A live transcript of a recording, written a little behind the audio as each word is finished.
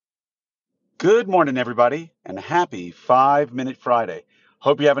Good morning, everybody, and happy 5 Minute Friday.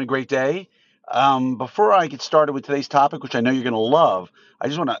 Hope you're having a great day. Before I get started with today's topic, which I know you're going to love, I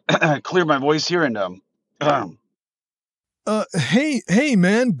just want to clear my voice here and Hey,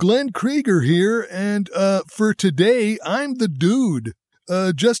 man, Glenn Krieger here, and for today, I'm the dude.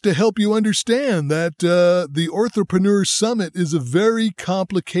 Just to help you understand that the Orthopreneur Summit is a very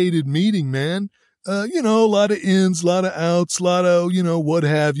complicated meeting, man. A lot of ins, a lot of outs, a lot of, what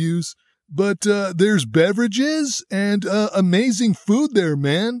have yous. But there's beverages and amazing food there,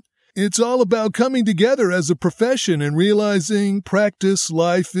 man. It's all about coming together as a profession and realizing practice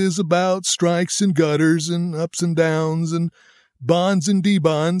life is about strikes and gutters and ups and downs and bonds and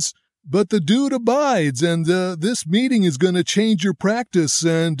debonds. But the dude abides, and this meeting is going to change your practice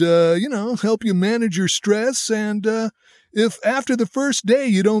and, help you manage your stress. And if after the first day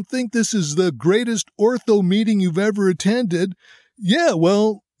you don't think this is the greatest ortho meeting you've ever attended, yeah,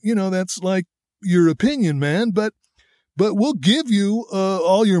 well, that's like your opinion, man. But we'll give you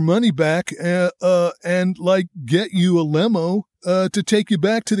all your money back and get you a limo to take you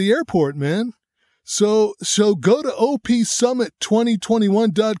back to the airport, man. So go to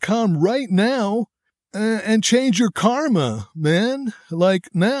opsummit2021.com right now and change your karma, man, like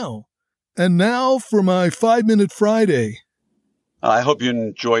now. And now for my 5-Minute Friday. I hope you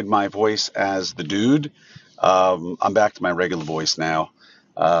enjoyed my voice as the dude. I'm back to my regular voice now.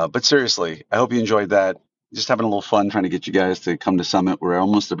 But seriously, I hope you enjoyed that. Just having a little fun trying to get you guys to come to Summit. We're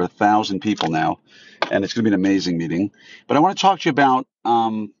almost over 1,000 people now, and it's going to be an amazing meeting. But I want to talk to you about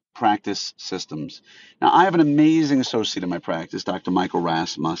practice systems. Now, I have an amazing associate in my practice, Dr. Michael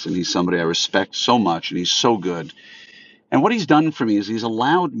Rasmus, and he's somebody I respect so much, and he's so good. And what he's done for me is he's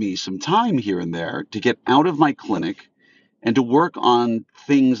allowed me some time here and there to get out of my clinic and to work on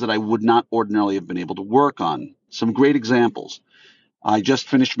things that I would not ordinarily have been able to work on. Some great examples. I just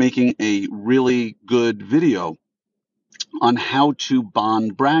finished making a really good video on how to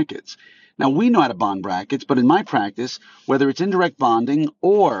bond brackets. Now, we know how to bond brackets, but in my practice, whether it's indirect bonding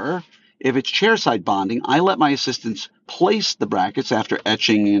or if it's chairside bonding, I let my assistants place the brackets after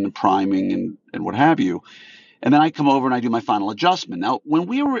etching and priming and what have you. And then I come over and I do my final adjustment. Now, when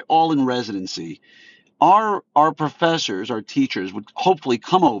we were all in residency, our professors, our teachers would hopefully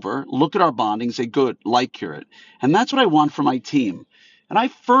come over, look at our bonding, say, good, like cure it. And that's what I want for my team. And I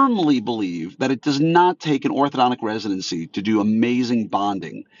firmly believe that it does not take an orthodontic residency to do amazing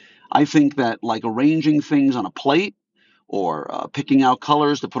bonding. I think that like arranging things on a plate or picking out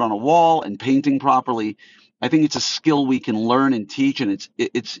colors to put on a wall and painting properly, I think it's a skill we can learn and teach, and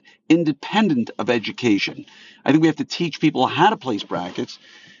it's independent of education. I think we have to teach people how to place brackets,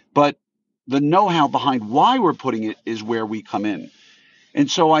 but the know-how behind why we're putting it is where we come in.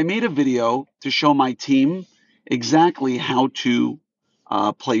 And so I made a video to show my team exactly how to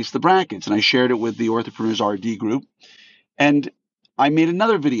place the brackets, and I shared it with the Orthopreneurs RD group. And I made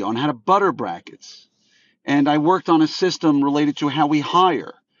another video on how to butter brackets, and I worked on a system related to how we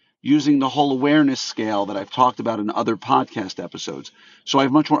hire using the whole awareness scale that I've talked about in other podcast episodes. So I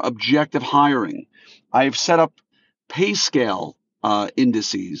have much more objective hiring. I've set up pay scale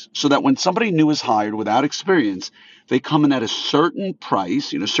indices so that when somebody new is hired without experience, they come in at a certain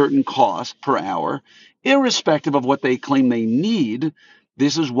price, certain cost per hour, irrespective of what they claim they need.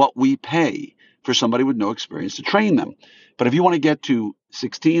 This is what we pay for somebody with no experience to train them. But if you want to get to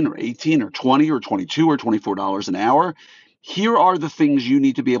 16 or 18 or 20 or 22 or $24 an hour, here are the things you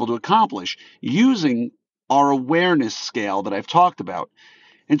need to be able to accomplish using our awareness scale that I've talked about.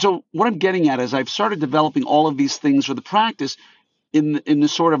 And so what I'm getting at is I've started developing all of these things for the practice in the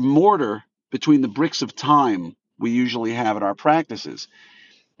sort of mortar between the bricks of time we usually have at our practices.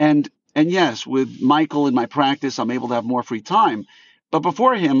 And yes, with Michael in my practice, I'm able to have more free time. But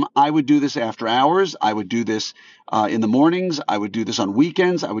before him, I would do this after hours. I would do this in the mornings. I would do this on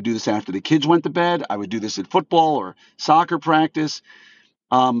weekends. I would do this after the kids went to bed. I would do this at football or soccer practice.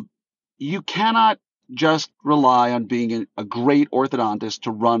 You cannot just rely on being a great orthodontist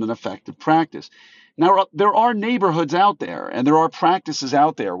to run an effective practice. Now, there are neighborhoods out there and there are practices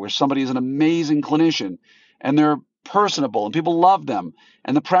out there where somebody is an amazing clinician and they're personable and people love them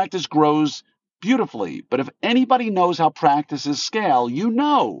and the practice grows beautifully. But if anybody knows how practices scale, you're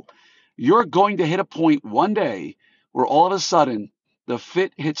going to hit a point one day where all of a sudden the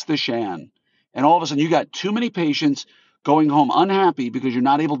fit hits the shan. And all of a sudden you got too many patients going home unhappy because you're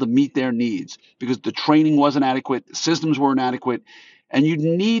not able to meet their needs, because the training wasn't adequate, the systems weren't adequate. And you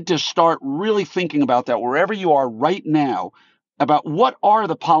need to start really thinking about that wherever you are right now, about what are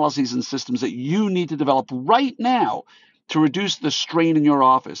the policies and systems that you need to develop right now to reduce the strain in your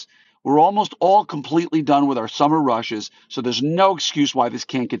office. We're almost all completely done with our summer rushes, so there's no excuse why this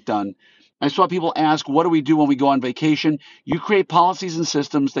can't get done. I saw people ask, what do we do when we go on vacation? You create policies and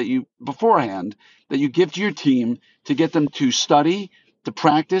systems that you beforehand that you give to your team to get them to study, to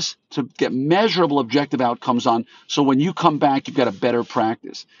practice, to get measurable objective outcomes on. So when you come back, you've got a better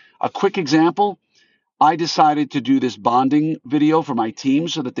practice. A quick example, I decided to do this bonding video for my team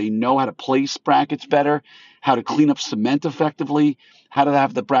so that they know how to place brackets better, how to clean up cement effectively, how to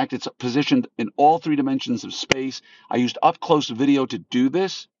have the brackets positioned in all 3 dimensions of space. I used up close video to do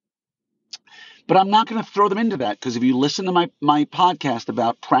this. But I'm not going to throw them into that, because if you listen to my podcast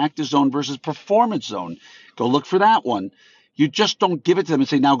about practice zone versus performance zone, go look for that one. You just don't give it to them and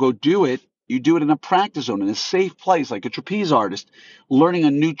say, now go do it. You do it in a practice zone, in a safe place, like a trapeze artist, learning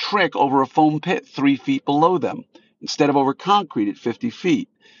a new trick over a foam pit 3 feet below them, instead of over concrete at 50 feet.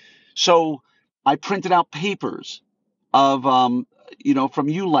 So I printed out papers of, from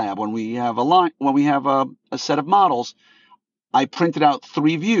ULab when we have a set of models. I printed out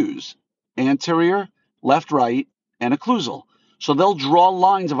 3 views: anterior, left, right, and occlusal. So they'll draw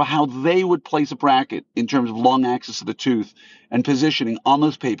lines of how they would place a bracket in terms of long axis of the tooth and positioning on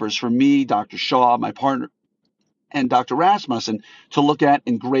those papers for me, Dr. Shaw, my partner, and Dr. Rasmussen to look at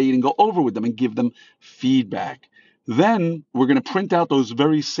and grade and go over with them and give them feedback. Then we're going to print out those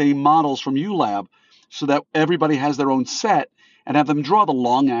very same models from ULab so that everybody has their own set, and have them draw the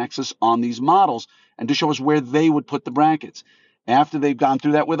long axis on these models and to show us where they would put the brackets. After they've gone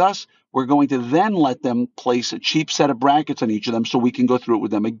through that with us, we're going to then let them place a cheap set of brackets on each of them so we can go through it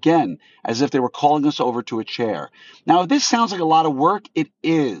with them again, as if they were calling us over to a chair. Now, if this sounds like a lot of work, it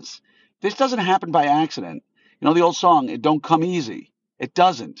is. This doesn't happen by accident. You know the old song, it don't come easy. It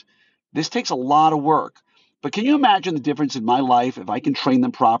doesn't. This takes a lot of work. But can you imagine the difference in my life if I can train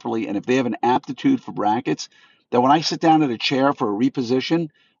them properly and if they have an aptitude for brackets, that when I sit down at a chair for a reposition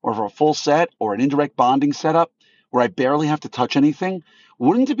or for a full set or an indirect bonding setup where I barely have to touch anything,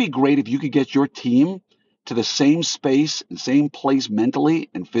 wouldn't it be great if you could get your team to the same space and same place mentally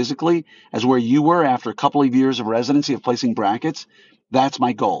and physically as where you were after a couple of years of residency of placing brackets? That's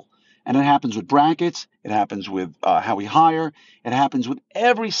my goal. And it happens with brackets. It happens with how we hire. It happens with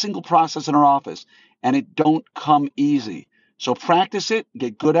every single process in our office. And it don't come easy. So practice it,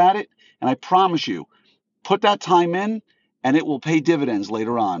 get good at it, and I promise you, put that time in, and it will pay dividends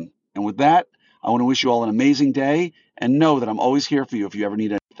later on. And with that, I want to wish you all an amazing day, and know that I'm always here for you if you ever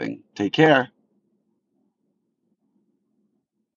need anything. Take care.